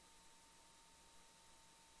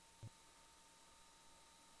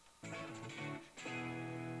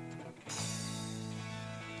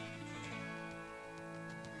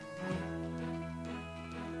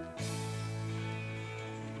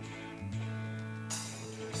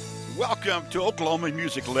Welcome to Oklahoma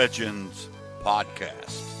Music Legends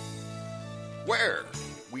Podcast, where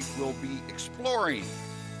we will be exploring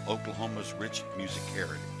Oklahoma's rich music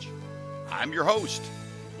heritage. I'm your host,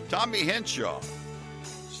 Tommy Henshaw.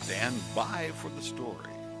 Stand by for the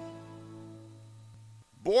story.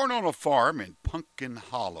 Born on a farm in Pumpkin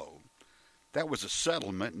Hollow, that was a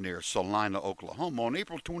settlement near Salina, Oklahoma, on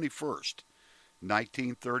April 21st,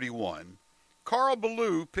 1931, Carl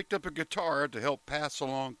Ballou picked up a guitar to help pass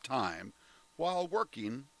along time while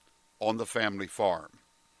working on the family farm.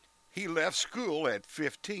 He left school at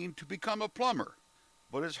 15 to become a plumber,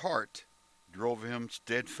 but his heart drove him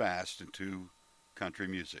steadfast into country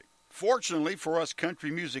music. Fortunately for us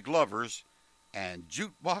country music lovers and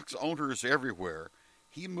jukebox owners everywhere,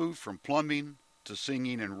 he moved from plumbing to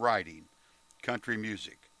singing and writing country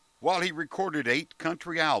music. While he recorded 8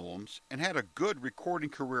 country albums and had a good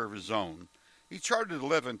recording career of his own, he charted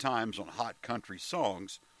 11 times on Hot Country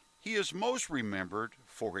Songs. He is most remembered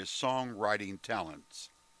for his songwriting talents.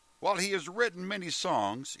 While he has written many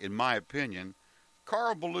songs, in my opinion,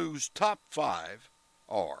 Carl Ballou's top 5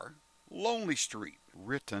 are Lonely Street,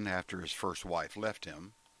 written after his first wife left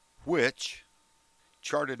him, which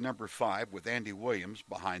charted number 5 with Andy Williams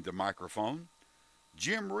behind the microphone.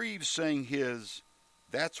 Jim Reeves sang his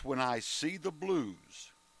That's When I See the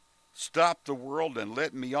Blues. Stop the World and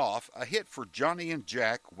Let Me Off, a hit for Johnny and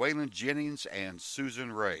Jack, Waylon Jennings, and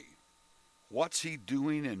Susan Rae. What's He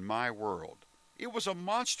Doing in My World? It was a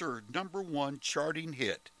monster number 1 charting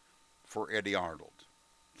hit for Eddie Arnold.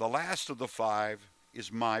 The last of the 5 is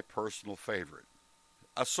my personal favorite,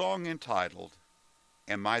 a song entitled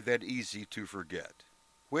Am I That Easy to Forget,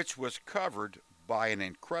 which was covered by an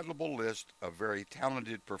incredible list of very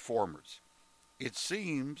talented performers. It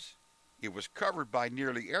seems it was covered by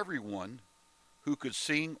nearly everyone who could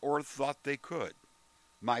sing or thought they could.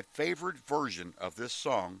 My favorite version of this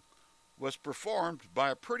song was performed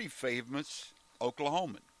by a pretty famous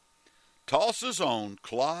Oklahoman, Tulsa's own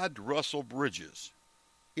Claude Russell Bridges.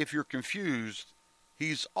 If you're confused,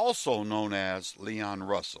 he's also known as Leon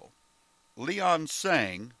Russell. Leon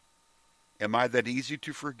sang Am I That Easy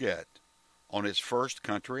to Forget on his first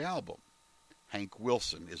country album, Hank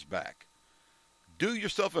Wilson Is Back. Do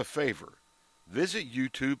yourself a favor, visit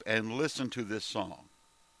YouTube and listen to this song.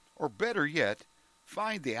 Or better yet,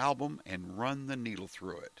 find the album and run the needle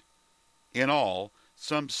through it. In all,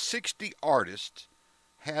 some 60 artists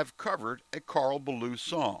have covered a Carl Ballou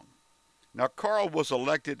song. Now, Carl was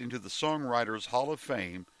elected into the Songwriters Hall of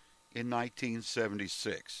Fame in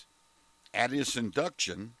 1976. At his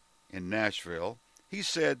induction in Nashville, he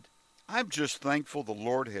said, I'm just thankful the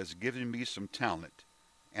Lord has given me some talent,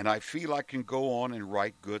 and I feel I can go on and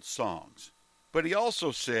write good songs. But he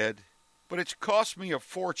also said, but it's cost me a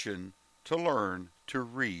fortune to learn to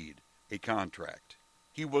read a contract.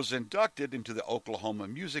 He was inducted into the Oklahoma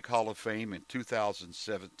Music Hall of Fame in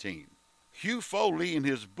 2017. Hugh Foley, in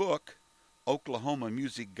his book, Oklahoma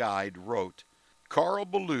Music Guide, wrote, Carl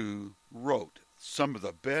Ballou wrote some of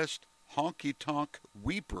the best honky-tonk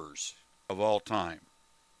weepers of all time.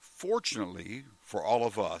 Fortunately for all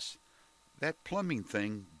of us, that plumbing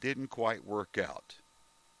thing didn't quite work out.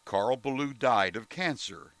 Carl Ballou died of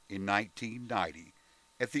cancer in 1990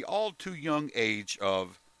 at the all-too-young age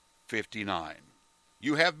of 59.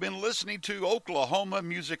 You have been listening to Oklahoma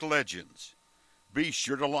Music Legends. Be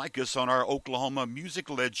sure to like us on our Oklahoma Music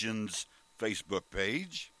Legends Facebook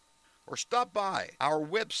page, or stop by our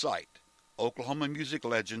website,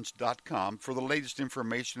 oklahomamusiclegends.com, for the latest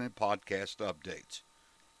information and podcast updates.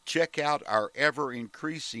 Check out our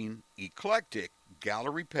ever-increasing eclectic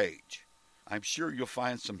gallery page. I'm sure you'll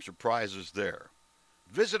find some surprises there.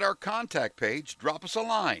 Visit our contact page, drop us a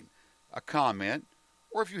line, a comment,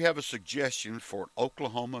 or if you have a suggestion for an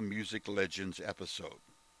Oklahoma Music Legends episode.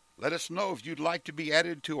 Let us know if you'd like to be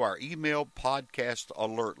added to our email podcast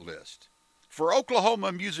alert list. For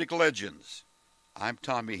Oklahoma Music Legends, I'm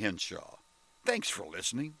Tommy Henshaw. Thanks for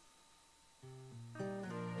listening.